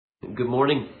Good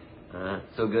morning.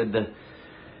 So good to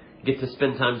get to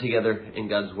spend time together in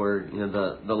God's Word. You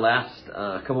know, the last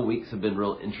couple weeks have been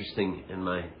real interesting in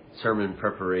my sermon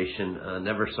preparation.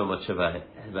 Never so much have I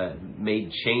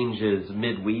made changes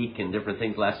midweek and different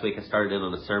things. Last week I started in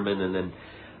on a sermon and then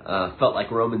felt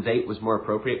like Romans 8 was more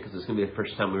appropriate because it's going to be the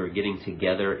first time we were getting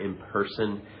together in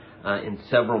person in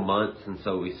several months. And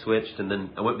so we switched. And then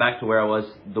I went back to where I was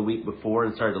the week before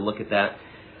and started to look at that.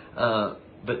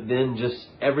 But then just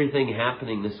everything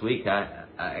happening this week,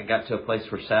 I got to a place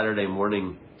where Saturday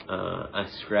morning I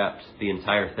scrapped the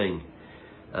entire thing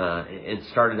and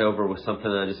started over with something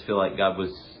that I just feel like God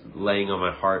was laying on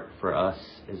my heart for us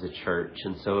as a church.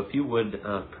 And so if you would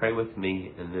pray with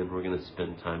me, and then we're going to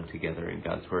spend time together in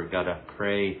God's Word. God, I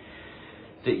pray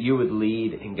that you would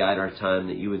lead and guide our time,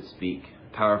 that you would speak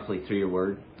powerfully through your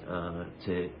Word.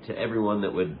 To everyone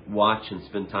that would watch and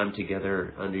spend time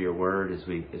together under your word as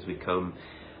we come,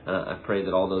 I pray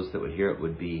that all those that would hear it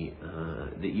would be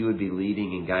that you would be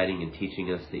leading and guiding and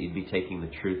teaching us, that you'd be taking the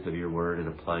truth of your word and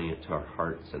applying it to our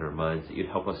hearts and our minds, that you'd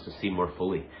help us to see more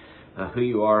fully who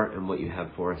you are and what you have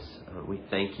for us. We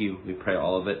thank you. We pray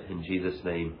all of it in Jesus'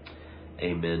 name.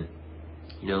 Amen.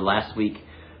 You know, last week,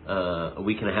 a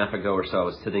week and a half ago or so, I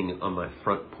was sitting on my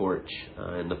front porch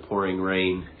in the pouring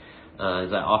rain.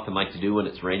 As I often like to do when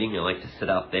it's raining, I like to sit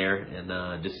out there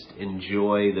and just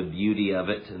enjoy the beauty of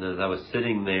it. And as I was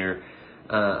sitting there,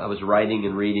 I was writing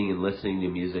and reading and listening to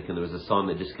music, and there was a song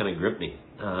that just kind of gripped me.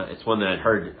 It's one that I'd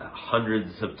heard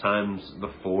hundreds of times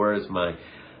before as my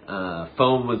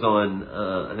phone was on,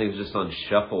 I think it was just on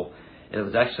shuffle. And it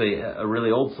was actually a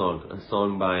really old song, a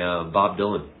song by Bob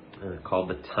Dylan called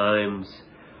 "The Times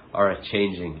Are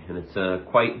A-Changing," and it's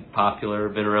quite popular,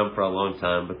 been around for a long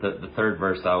time, but the third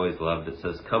verse I always loved. It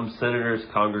says, "Come senators,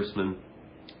 congressmen,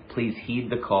 please heed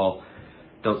the call.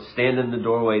 Don't stand in the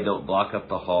doorway, don't block up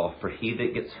the hall, for he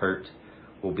that gets hurt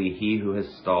will be he who has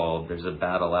stalled. There's a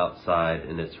battle outside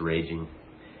and it's raging.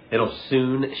 It'll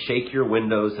soon shake your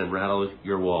windows and rattle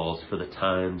your walls, for the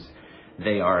times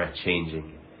they are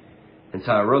a-changing." And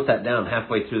so I wrote that down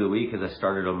halfway through the week as I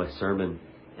started on my sermon.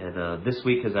 And this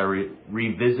week, as I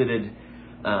revisited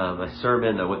my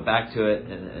sermon, I went back to it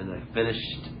and I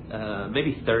finished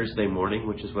maybe Thursday morning,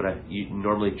 which is what I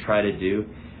normally try to do.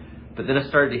 But then I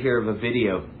started to hear of a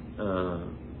video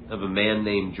of a man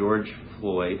named George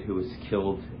Floyd who was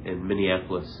killed in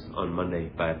Minneapolis on Monday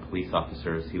by a police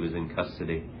officer as he was in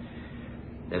custody.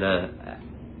 And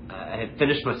I had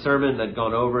finished my sermon. I'd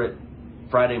gone over it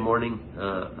Friday morning.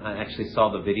 I actually saw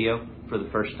the video for the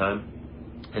first time.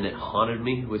 And it haunted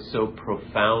me. It was so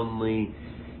profoundly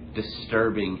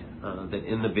disturbing that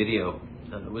in the video,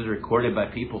 it was recorded by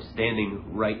people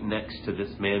standing right next to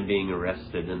this man being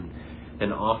arrested. And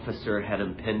an officer had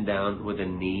him pinned down with a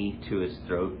knee to his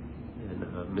throat. And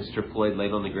Mr. Floyd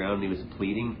laid on the ground. He was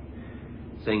pleading,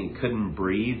 saying he couldn't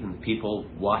breathe. And people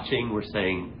watching were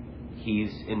saying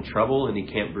he's in trouble and he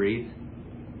can't breathe.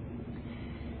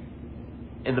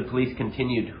 And the police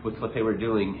continued with what they were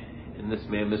doing. And this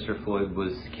man, Mr. Floyd,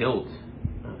 was killed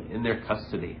in their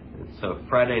custody. And so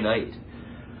Friday night,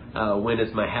 when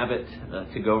it's my habit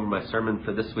to go over my sermon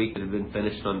for this week, it had been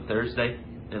finished on Thursday,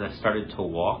 and I started to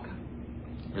walk.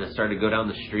 And I started to go down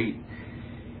the street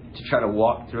to try to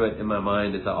walk through it in my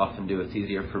mind, as I often do. It's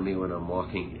easier for me when I'm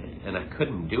walking. And I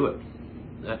couldn't do it.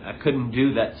 I couldn't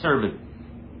do that sermon.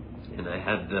 And I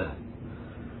had the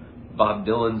Bob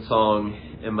Dylan song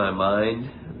in my mind.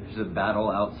 There's a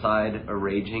battle outside,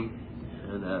 a-raging.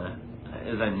 And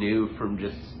as I knew from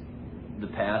just the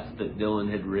past that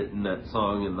Dylan had written that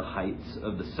song in the heights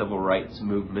of the civil rights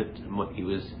movement and what he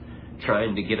was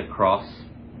trying to get across.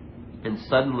 And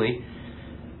suddenly,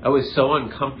 I was so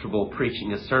uncomfortable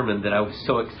preaching a sermon that I was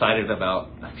so excited about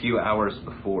a few hours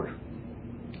before.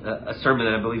 A sermon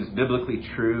that I believe is biblically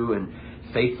true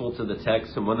and faithful to the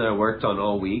text, and one that I worked on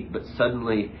all week. But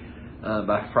suddenly,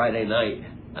 by Friday night,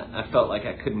 I felt like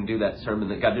I couldn't do that sermon,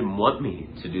 that God didn't want me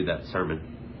to do that sermon.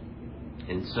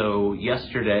 And so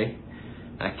yesterday,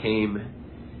 I came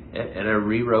and I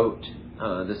rewrote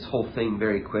this whole thing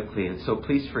very quickly. And so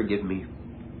please forgive me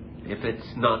if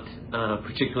it's not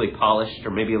particularly polished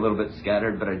or maybe a little bit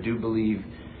scattered, but I do believe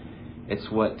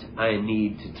it's what I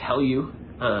need to tell you,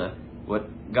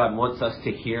 what God wants us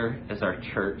to hear as our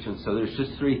church. And so there's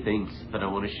just three things that I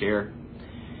want to share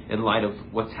in light of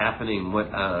what's happening,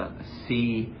 what I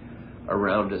see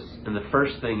around us. And the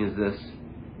first thing is this,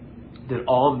 that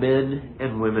all men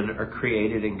and women are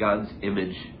created in God's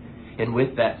image. And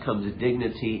with that comes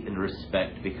dignity and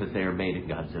respect because they are made in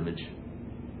God's image.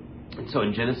 And so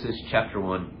in Genesis chapter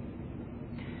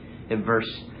 1, in verse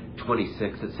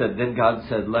 26, it said, "Then God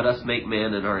said, let us make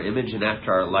man in our image and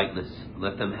after our likeness.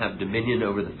 Let them have dominion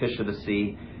over the fish of the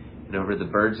sea, and over the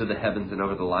birds of the heavens, and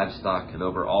over the livestock, and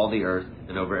over all the earth,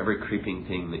 and over every creeping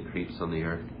thing that creeps on the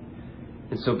earth.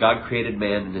 And so God created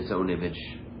man in his own image.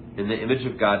 In the image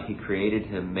of God, he created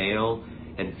him, male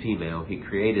and female. He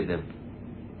created them.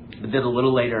 But then a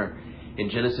little later, in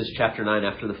Genesis chapter 9,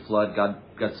 after the flood,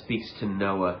 God speaks to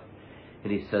Noah.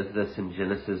 And he says this in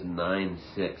Genesis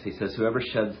 9:6. He says, "Whoever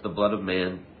sheds the blood of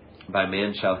man, by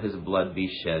man shall his blood be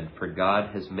shed, for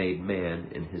God has made man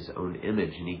in his own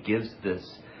image." And he gives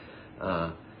this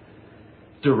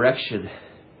direction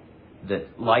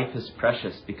that life is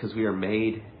precious because we are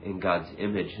made in God's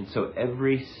image. And so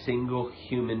every single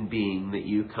human being that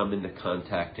you come into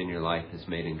contact in your life is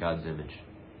made in God's image.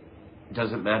 It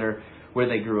doesn't matter where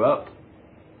they grew up,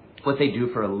 what they do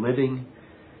for a living,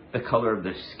 the color of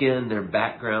their skin, their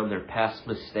background, their past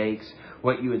mistakes,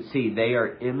 what you would see. They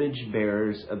are image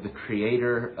bearers of the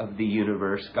Creator of the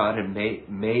universe. God had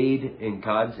made in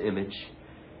God's image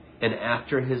and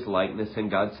after his likeness.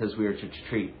 And God says we are to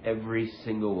treat every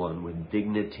single one with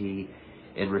dignity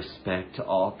and respect. To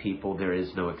all people, there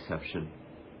is no exception.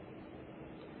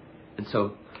 And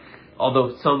so,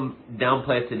 although some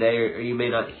downplay it today, or you may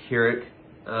not hear it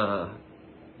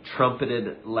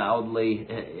trumpeted loudly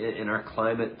in our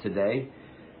climate today,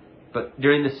 but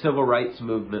during the civil rights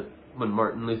movement, when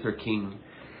Martin Luther King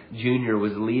Jr.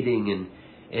 was leading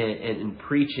and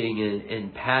preaching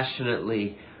and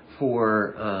passionately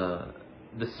for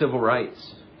the civil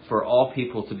rights, for all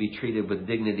people to be treated with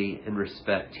dignity and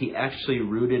respect, he actually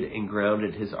rooted and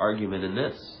grounded his argument in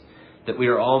this, that we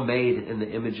are all made in the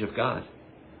image of God.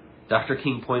 Dr.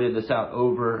 King pointed this out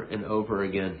over and over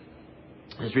again.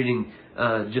 I was reading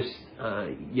just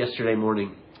yesterday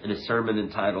morning in a sermon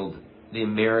entitled "The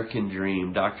American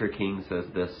Dream." Dr. King says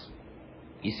this: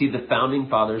 "You see, the founding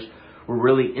fathers were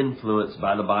really influenced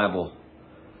by the Bible.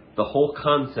 The whole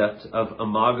concept of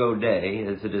imago Dei,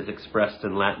 as it is expressed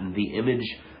in Latin, the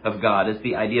image of God, is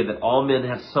the idea that all men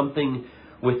have something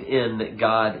within that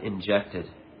God injected.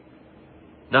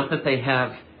 Not that they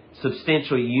have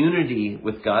substantial unity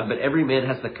with God, but every man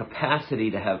has the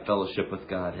capacity to have fellowship with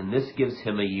God. And this gives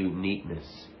him a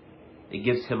uniqueness. It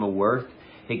gives him a worth.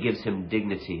 It gives him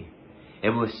dignity.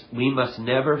 And we must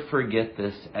never forget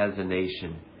this as a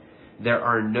nation. There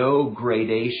are no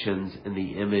gradations in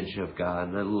the image of God."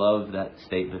 And I love that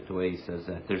statement, the way he says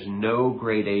that. There's no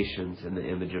gradations in the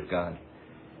image of God.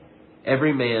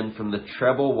 Every man from the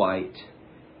treble white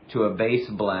to a bass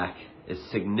black is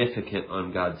significant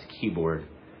on God's keyboard,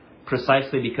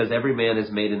 precisely because every man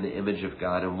is made in the image of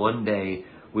God. And one day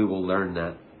we will learn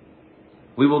that.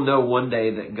 We will know one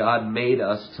day that God made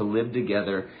us to live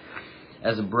together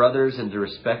as brothers and to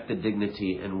respect the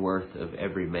dignity and worth of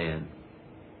every man.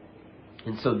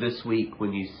 And so this week,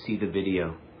 when you see the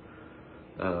video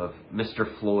of Mr.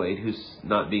 Floyd, who's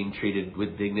not being treated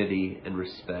with dignity and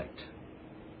respect,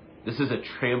 this is a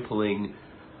trampling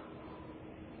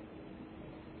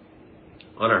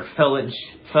on our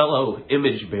fellow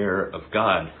image bearer of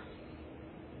God.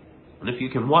 And if you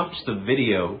can watch the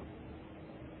video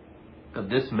of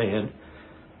this man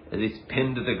as he's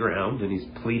pinned to the ground and he's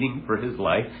pleading for his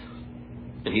life,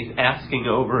 and he's asking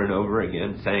over and over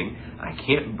again, saying, "I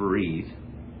can't breathe."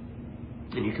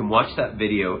 And you can watch that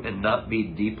video and not be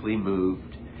deeply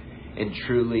moved and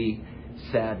truly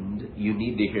saddened. You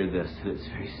need to hear this, and it's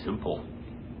very simple.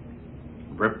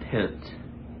 Repent.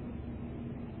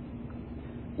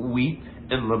 Weep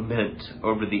and lament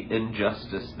over the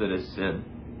injustice that is sin.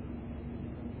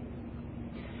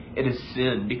 It is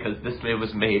sin because this man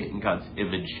was made in God's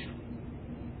image,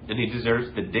 and he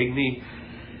deserves the dignity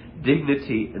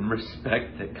and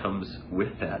respect that comes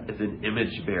with that as an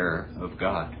image bearer of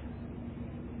God.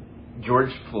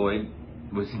 George Floyd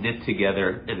was knit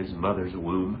together in his mother's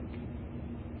womb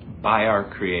by our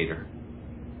Creator.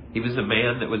 He was a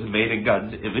man that was made in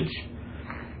God's image,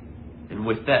 and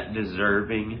with that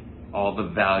deserving all the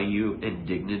value and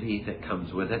dignity that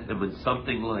comes with it. And when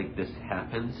something like this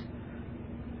happens,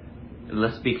 and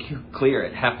let's be clear,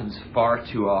 it happens far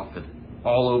too often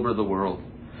all over the world,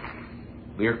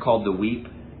 we are called to weep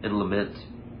and lament.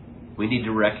 We need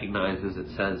to recognize, as it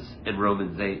says in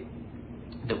Romans 8,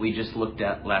 that we just looked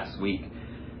at last week,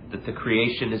 that the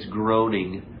creation is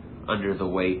groaning under the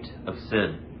weight of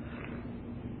sin.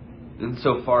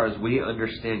 Insofar as we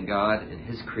understand God and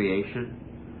His creation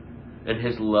and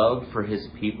His love for His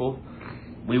people,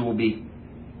 we will be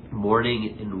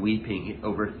mourning and weeping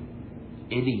over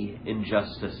any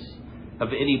injustice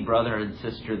of any brother and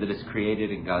sister that is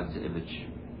created in God's image.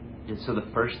 And so the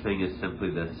first thing is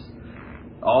simply this: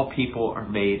 all people are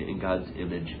made in God's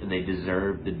image, and they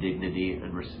deserve the dignity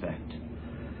and respect.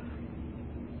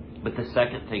 But the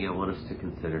second thing I want us to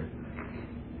consider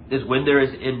is when there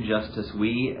is injustice,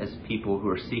 we as people who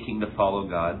are seeking to follow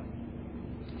God,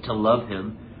 to love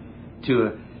Him,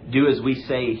 to do as we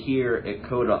say here at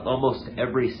Coda almost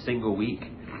every single week,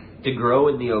 to grow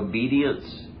in the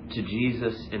obedience to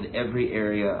Jesus in every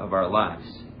area of our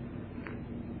lives.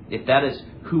 If that is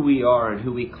who we are and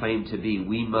who we claim to be,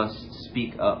 we must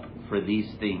speak up for these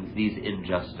things, these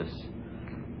injustice.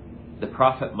 The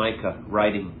prophet Micah,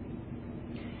 writing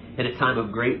in a time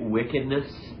of great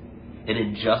wickedness and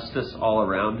injustice all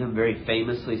around him, very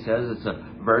famously says, it's a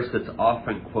verse that's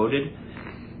often quoted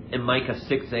in Micah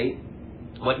 6:8,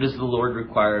 "What does the Lord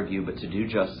require of you but to do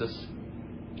justice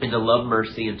and to love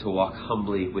mercy and to walk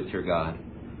humbly with your God?"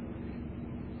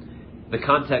 The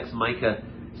context Micah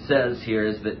says here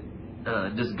is that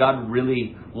does God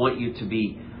really want you to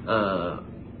be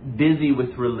busy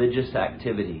with religious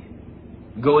activity,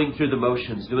 going through the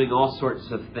motions, doing all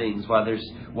sorts of things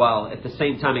while at the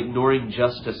same time ignoring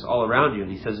justice all around you?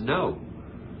 And He says no.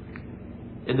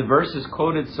 And the verse is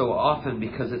quoted so often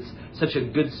because it's such a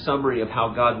good summary of how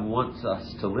God wants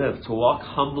us to live, to walk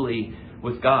humbly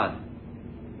with God,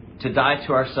 to die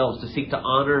to ourselves, to seek to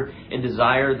honor and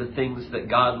desire the things that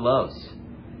God loves.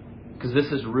 Because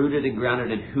this is rooted and grounded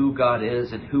in who God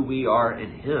is and who we are in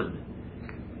Him.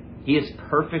 He is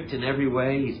perfect in every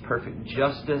way. He's perfect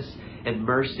justice and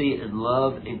mercy and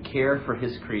love and care for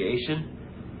His creation.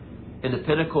 And the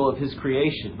pinnacle of His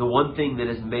creation, the one thing that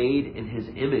is made in His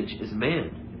image, is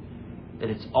man. And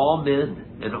it's all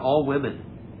men and all women.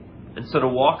 And so to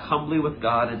walk humbly with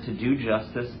God and to do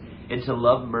justice and to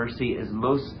love mercy is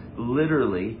most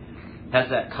literally has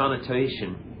that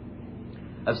connotation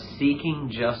of seeking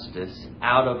justice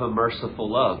out of a merciful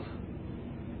love.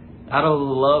 Out of the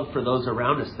love for those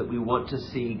around us that we want to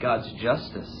see God's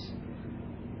justice.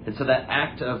 And so that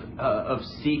act of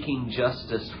seeking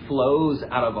justice flows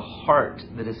out of a heart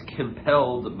that is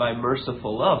compelled by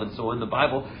merciful love. And so when the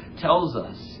Bible tells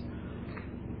us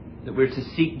that we're to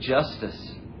seek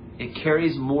justice, it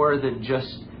carries more than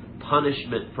just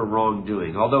punishment for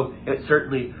wrongdoing. Although it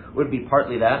certainly would be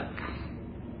partly that.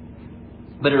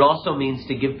 But it also means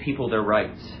to give people their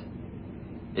rights.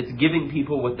 It's giving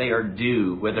people what they are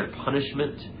due, whether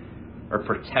punishment or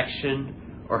protection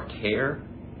or care.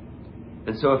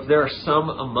 And so if there are some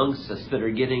amongst us that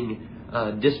are getting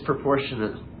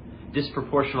disproportional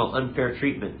unfair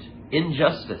treatment,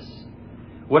 injustice,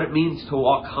 what it means to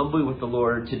walk humbly with the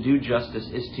Lord, to do justice,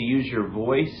 is to use your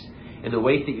voice and the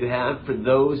weight that you have for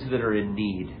those that are in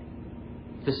need.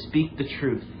 To speak the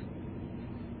truth.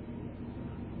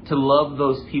 To love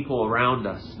those people around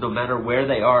us, no matter where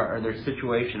they are or their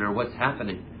situation or what's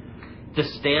happening. To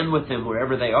stand with them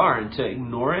wherever they are and to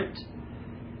ignore it.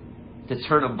 To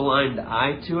turn a blind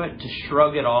eye to it. To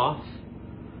shrug it off.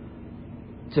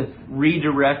 To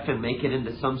redirect and make it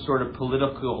into some sort of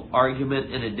political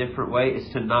argument in a different way is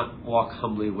to not walk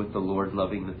humbly with the Lord,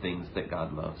 loving the things that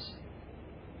God loves.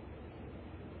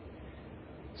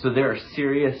 So there are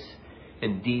serious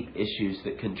and deep issues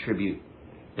that contribute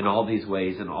in all these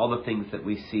ways and all the things that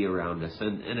we see around us.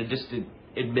 And I just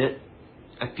admit,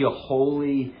 I feel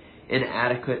wholly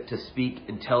inadequate to speak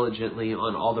intelligently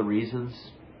on all the reasons,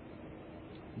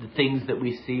 the things that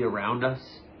we see around us,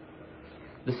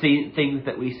 the things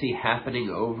that we see happening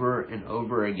over and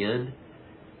over again.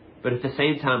 But at the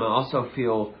same time, I also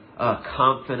feel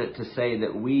confident to say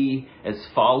that we, as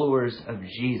followers of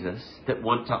Jesus that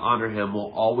want to honor Him,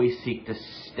 will always seek to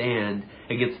stand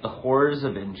against the horrors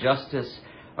of injustice,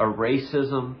 of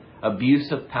racism,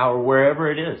 abuse of power,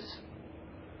 wherever it is.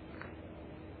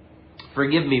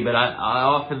 Forgive me, but I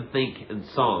often think in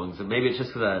songs, and maybe it's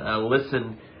just that I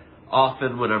listen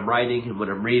often when I'm writing and when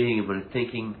I'm reading and when I'm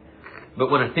thinking. But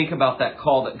when I think about that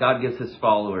call that God gives His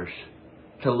followers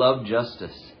to love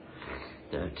justice,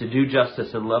 to do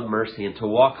justice and love mercy, and to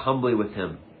walk humbly with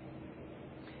Him,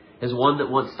 as one that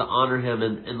wants to honor Him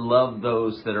and love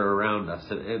those that are around us,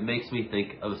 it makes me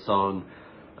think of a song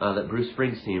that Bruce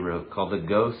Springsteen wrote called "The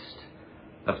Ghost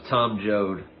of Tom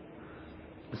Joad."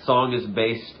 The song is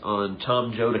based on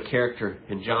Tom Joad, a character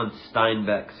in John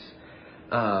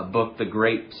Steinbeck's book, The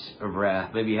Grapes of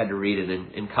Wrath. Maybe you had to read it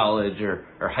in college or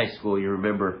high school, you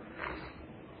remember.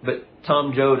 But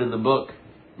Tom Joad in the book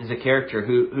is a character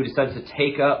who decides to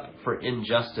take up for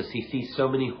injustice. He sees so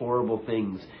many horrible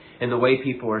things in the way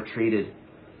people are treated.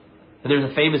 And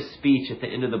there's a famous speech at the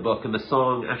end of the book, and the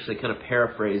song actually kind of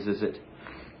paraphrases it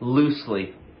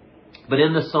loosely. But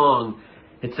in the song,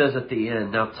 it says at the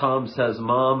end, now Tom says,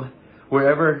 "Mom,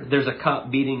 wherever there's a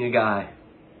cop beating a guy,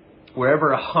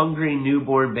 wherever a hungry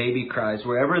newborn baby cries,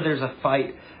 wherever there's a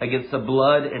fight against the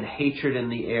blood and hatred in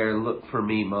the air, look for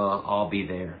me, Ma, I'll be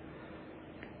there."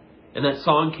 And that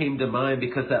song came to mind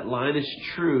because that line is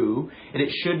true, and it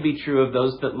should be true of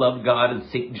those that love God and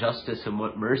seek justice and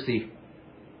want mercy.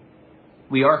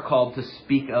 We are called to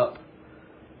speak up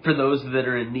for those that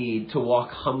are in need, to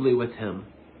walk humbly with Him.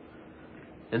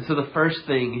 And so the first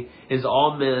thing is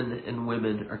all men and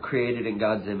women are created in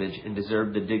God's image and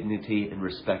deserve the dignity and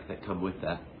respect that come with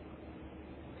that.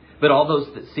 But all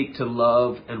those that seek to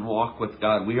love and walk with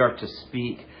God, we are to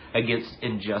speak against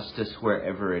injustice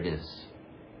wherever it is.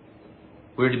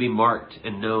 We're to be marked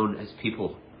and known as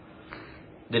people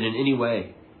that in any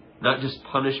way, not just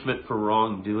punishment for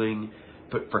wrongdoing,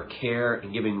 but for care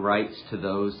and giving rights to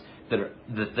those that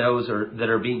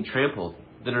are being trampled,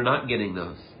 that are not getting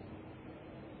those.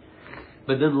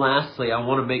 But then lastly, I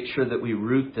want to make sure that we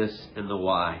root this in the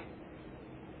why,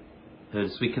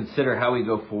 as we consider how we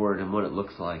go forward and what it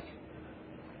looks like.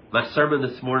 My sermon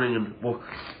this morning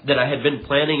that I had been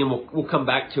planning, and we'll come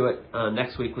back to it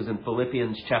next week, was in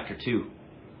Philippians chapter 2.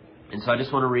 And so I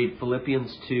just want to read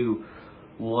Philippians 2,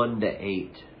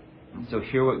 1-8. So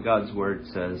hear what God's Word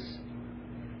says.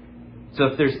 So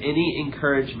if there's any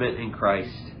encouragement in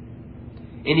Christ,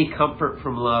 any comfort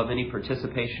from love, any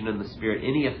participation in the Spirit,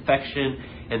 any affection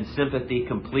and sympathy,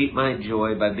 complete my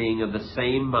joy by being of the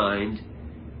same mind,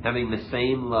 having the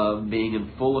same love, being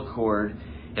in full accord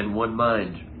and one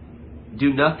mind.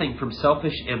 Do nothing from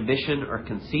selfish ambition or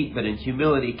conceit, but in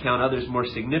humility count others more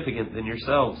significant than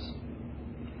yourselves.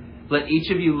 Let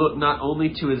each of you look not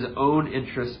only to his own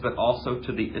interests, but also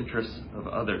to the interests of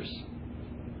others.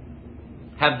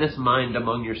 Have this mind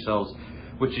among yourselves,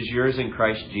 which is yours in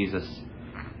Christ Jesus,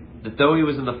 that though He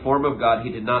was in the form of God,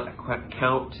 He did not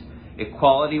count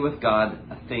equality with God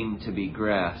a thing to be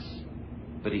grasped,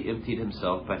 but He emptied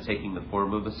Himself by taking the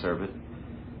form of a servant,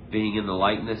 being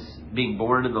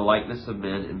born in the likeness of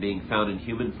men, and being found in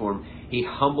human form. He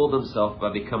humbled Himself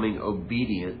by becoming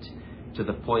obedient to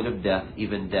the point of death,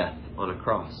 even death on a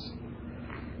cross.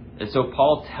 And so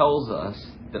Paul tells us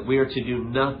that we are to do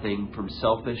nothing from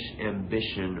selfish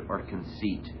ambition or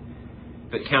conceit,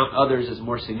 but count others as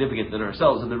more significant than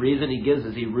ourselves. And the reason he gives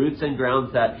is he roots and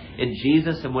grounds that in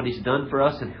Jesus and what He's done for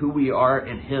us and who we are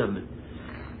in Him.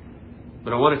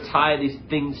 But I want to tie these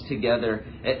things together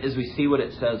as we see what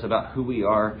it says about who we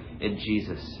are in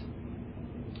Jesus.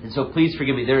 And so please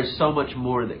forgive me. There is so much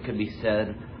more that could be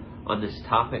said on this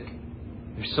topic.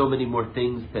 There's so many more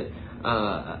things that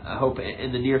I hope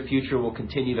in the near future we'll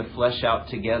continue to flesh out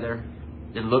together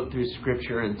and look through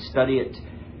Scripture and study it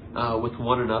with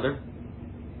one another.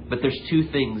 But there's two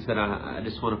things that I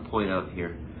just want to point out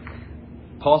here.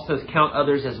 Paul says, count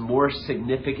others as more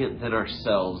significant than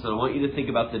ourselves. And I want you to think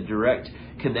about the direct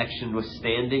connection with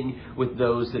standing with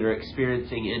those that are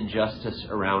experiencing injustice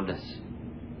around us.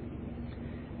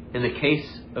 In the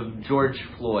case of George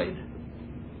Floyd,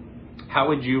 how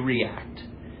would you react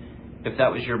if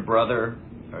that was your brother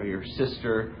or your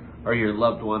sister or your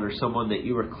loved one or someone that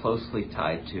you were closely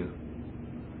tied to?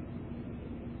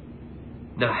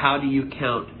 Now, how do you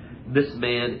count this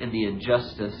man and the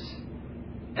injustice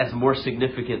as more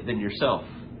significant than yourself?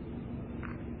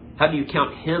 How do you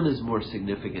count him as more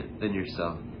significant than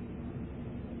yourself?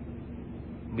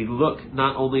 We look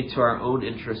not only to our own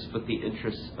interests, but the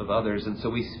interests of others. And so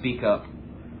we speak up.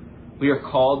 We are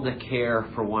called to care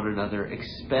for one another,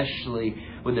 especially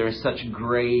when there is such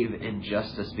grave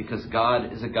injustice, because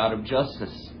God is a God of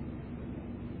justice.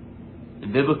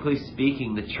 And biblically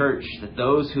speaking, the church, that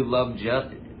those who love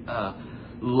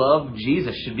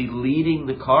Jesus should be leading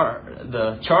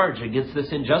the charge against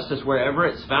this injustice wherever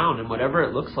it's found and whatever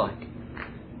it looks like.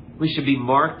 We should be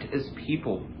marked as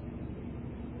people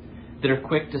that are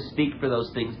quick to speak for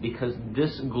those things, because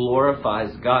this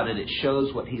glorifies God and it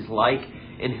shows what He's like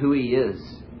and who He is.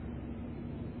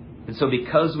 And so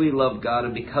because we love God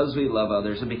and because we love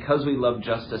others and because we love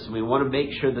justice, and we want to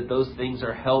make sure that those things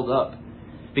are held up,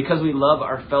 because we love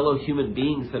our fellow human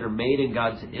beings that are made in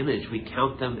God's image, we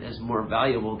count them as more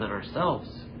valuable than ourselves.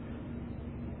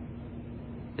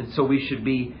 And so we should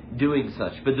be doing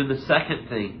such. But then the second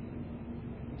thing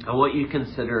I want you to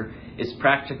consider is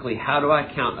practically, how do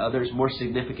I count others more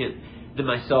significant than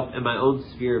myself in my own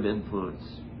sphere of influence?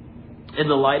 In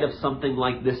the light of something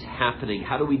like this happening,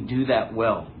 how do we do that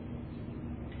well?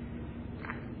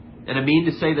 And I mean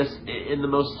to say this in the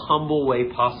most humble way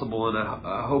possible, and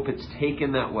I hope it's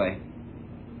taken that way.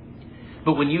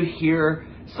 But when you hear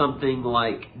something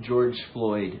like George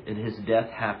Floyd and his death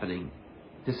happening,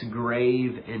 this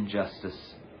grave injustice,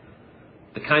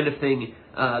 the kind of thing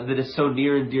that is so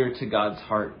near and dear to God's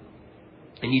heart,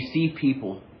 and you see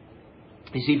people,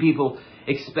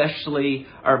 especially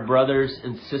our brothers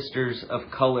and sisters of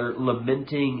color,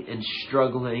 lamenting and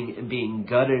struggling and being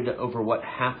gutted over what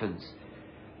happens.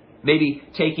 maybe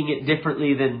taking it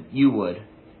differently than you would,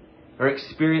 or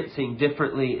experiencing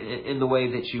differently in the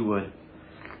way that you would.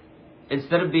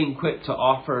 Instead of being quick to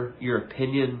offer your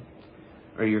opinion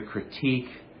or your critique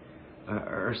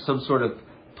or some sort of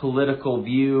political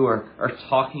view or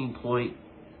talking point,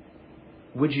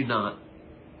 would you not?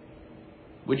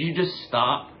 Would you just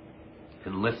stop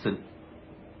and listen?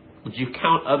 Would you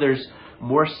count others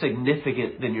more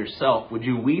significant than yourself? Would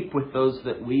you weep with those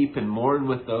that weep and mourn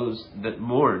with those that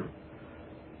mourn?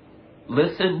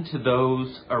 Listen to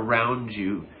those around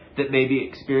you that may be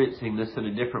experiencing this in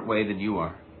a different way than you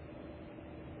are.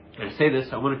 And I say this,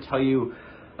 I want to tell you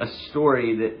a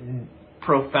story that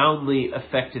profoundly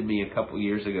affected me a couple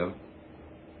years ago.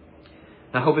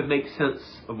 I hope it makes sense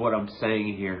of what I'm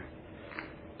saying here.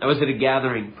 I was at a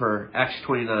gathering for Acts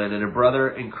 29, and a brother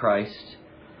in Christ,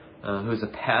 who's a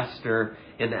pastor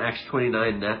in the Acts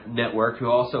 29 network, who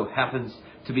also happens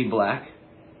to be black,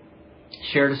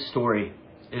 shared a story.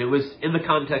 And it was in the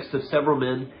context of several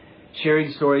men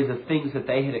sharing stories of things that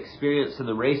they had experienced and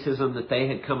the racism that they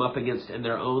had come up against in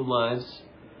their own lives.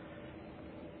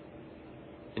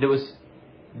 And it was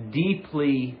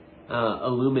deeply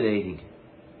illuminating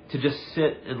to just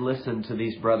sit and listen to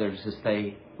these brothers as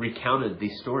they recounted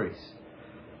these stories.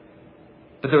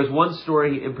 But there was one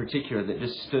story in particular that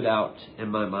just stood out in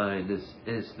my mind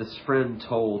as this friend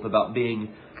told about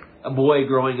being a boy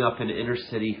growing up in inner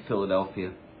city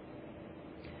Philadelphia.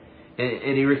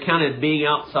 And he recounted being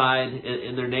outside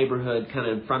in their neighborhood, kind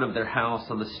of in front of their house,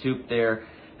 on the stoop there,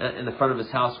 in the front of his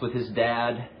house with his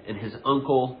dad and his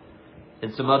uncle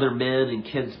and some other men and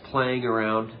kids playing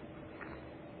around.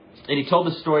 And he told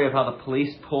the story of how the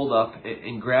police pulled up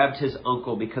and grabbed his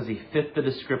uncle because he fit the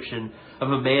description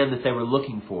of a man that they were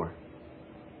looking for.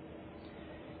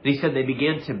 And he said they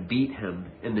began to beat him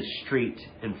in the street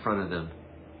in front of them,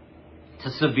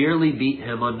 to severely beat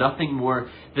him on nothing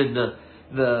more than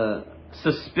the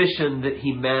suspicion that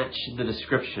he matched the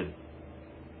description.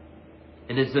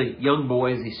 And as a young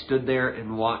boy, as he stood there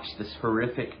and watched this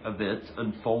horrific event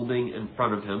unfolding in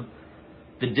front of him,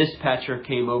 the dispatcher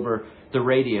came over the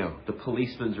radio, the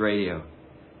policeman's radio,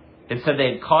 and said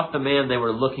they had caught the man they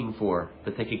were looking for,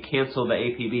 that they could cancel the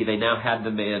APB. They now had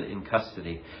the man in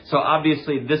custody. So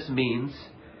obviously this means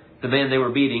the man they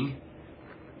were beating,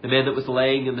 the man that was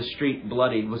laying in the street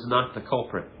bloodied, was not the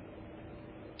culprit.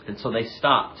 And so they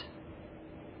stopped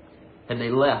and they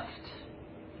left.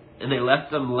 And they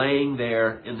left them laying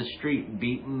there in the street,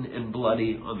 beaten and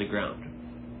bloody on the ground.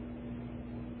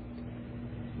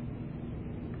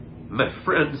 My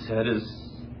friend said, as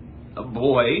a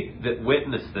boy that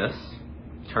witnessed this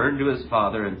turned to his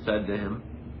father and said to him,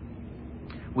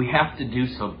 "We have to do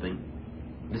something.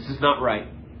 This is not right."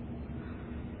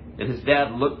 And his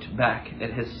dad looked back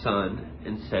at his son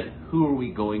and said, "Who are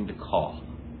we going to call?"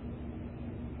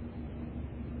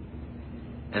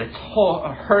 And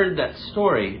I heard that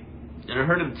story, and I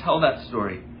heard him tell that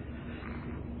story.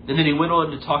 And then he went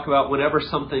on to talk about whenever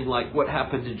something like what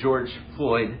happened to George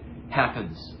Floyd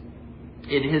happens,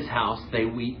 in his house they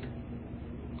weep,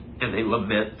 and they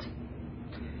lament,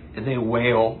 and they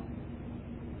wail.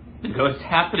 And go, "It's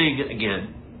happening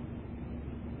again."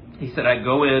 He said, "I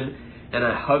go in and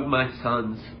I hug my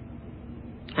sons,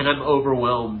 and I'm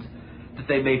overwhelmed that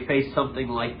they may face something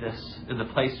like this in the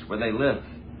place where they live.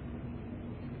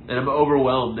 And I'm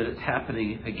overwhelmed that it's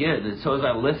happening again." And so as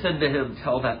I listened to him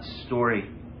tell that story,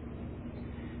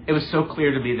 it was so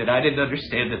clear to me that I didn't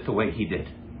understand it the way he did.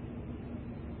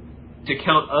 To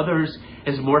count others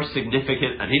as more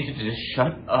significant, I needed to just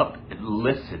shut up and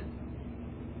listen.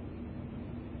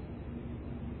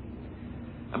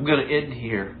 I'm going to end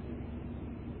here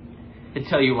and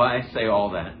tell you why I say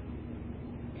all that.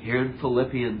 Here in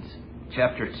Philippians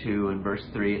chapter 2 and verse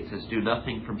 3, it says, "Do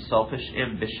nothing from selfish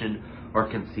ambition or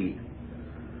conceit,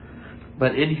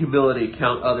 but in humility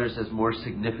count others as more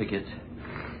significant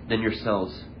than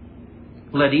yourselves.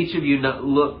 Let each of you not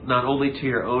look not only to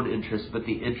your own interests, but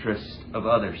the interests of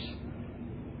others.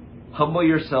 Humble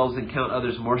yourselves and count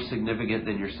others more significant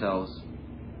than yourselves."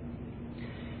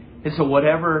 And so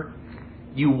whatever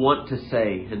you want to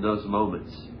say in those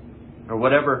moments, or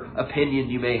whatever opinion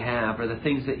you may have, or the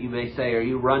things that you may say, or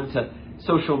you run to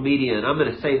social media and I'm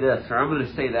going to say this, or I'm going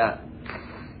to say that,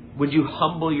 would you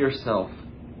humble yourself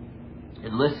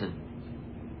and listen?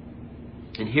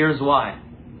 And here's why.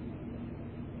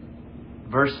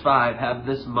 Verse 5, "Have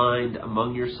this mind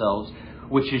among yourselves,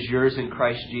 which is yours in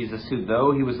Christ Jesus, who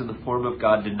though he was in the form of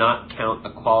God, did not count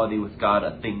equality with God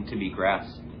a thing to be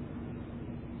grasped.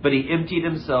 But he emptied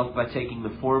himself by taking the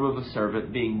form of a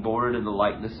servant, being born in the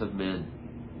likeness of men.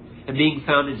 And being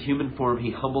found in human form,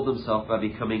 he humbled himself by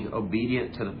becoming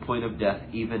obedient to the point of death,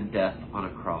 even death on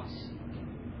a cross.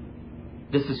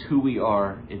 This is who we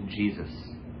are in Jesus.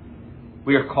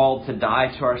 We are called to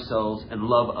die to ourselves and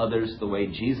love others the way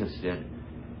Jesus did.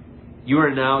 You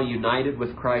are now united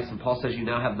with Christ, and Paul says you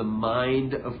now have the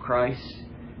mind of Christ.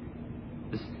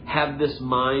 Have this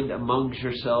mind amongst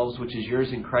yourselves, which is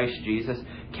yours in Christ Jesus.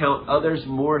 Count others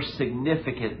more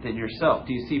significant than yourself.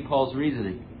 Do you see Paul's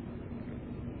reasoning?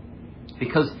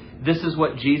 Because this is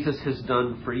what Jesus has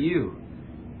done for you.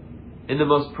 In the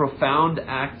most profound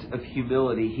act of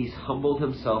humility, he's humbled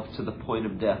himself to the point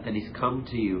of death, and he's come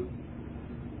to you.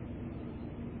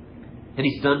 And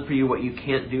he's done for you what you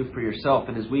can't do for yourself.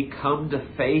 And as we come to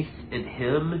faith in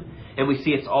him, and we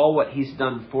see it's all what he's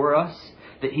done for us,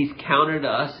 that he's counted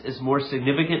us as more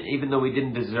significant, even though we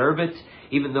didn't deserve it,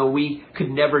 even though we could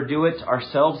never do it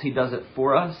ourselves, he does it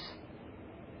for us.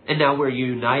 And now we're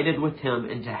united with him,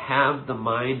 and to have the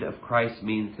mind of Christ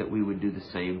means that we would do the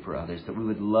same for others, that we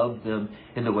would love them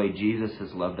in the way Jesus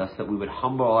has loved us, that we would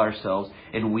humble ourselves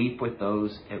and weep with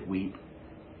those that weep,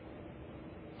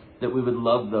 that we would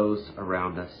love those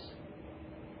around us.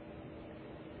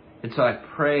 And so I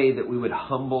pray that we would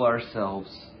humble ourselves,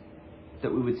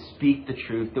 that we would speak the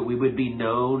truth, that we would be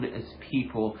known as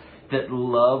people that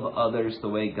love others the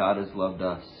way God has loved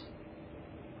us.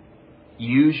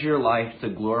 Use your life to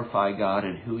glorify God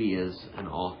and who he is in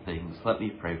all things. Let me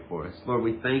pray for us. Lord,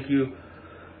 we thank you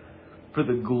for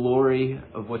the glory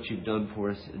of what you've done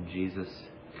for us in Jesus.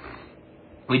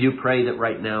 We do pray that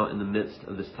right now, in the midst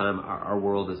of this time, our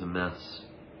world is a mess.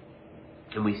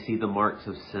 And we see the marks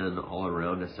of sin all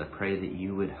around us. I pray that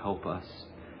you would help us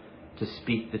to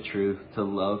speak the truth, to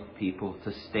love people,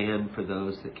 to stand for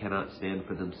those that cannot stand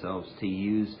for themselves, to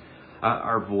use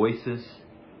our voices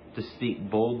to speak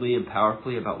boldly and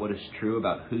powerfully about what is true,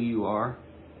 about who you are,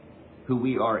 who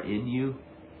we are in you,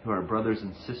 who our brothers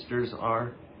and sisters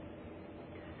are.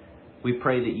 We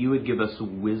pray that you would give us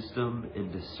wisdom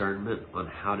and discernment on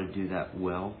how to do that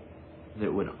well, that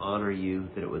it would honor you,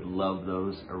 that it would love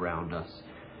those around us.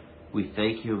 We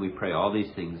thank you and we pray all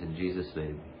these things in Jesus'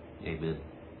 name. Amen.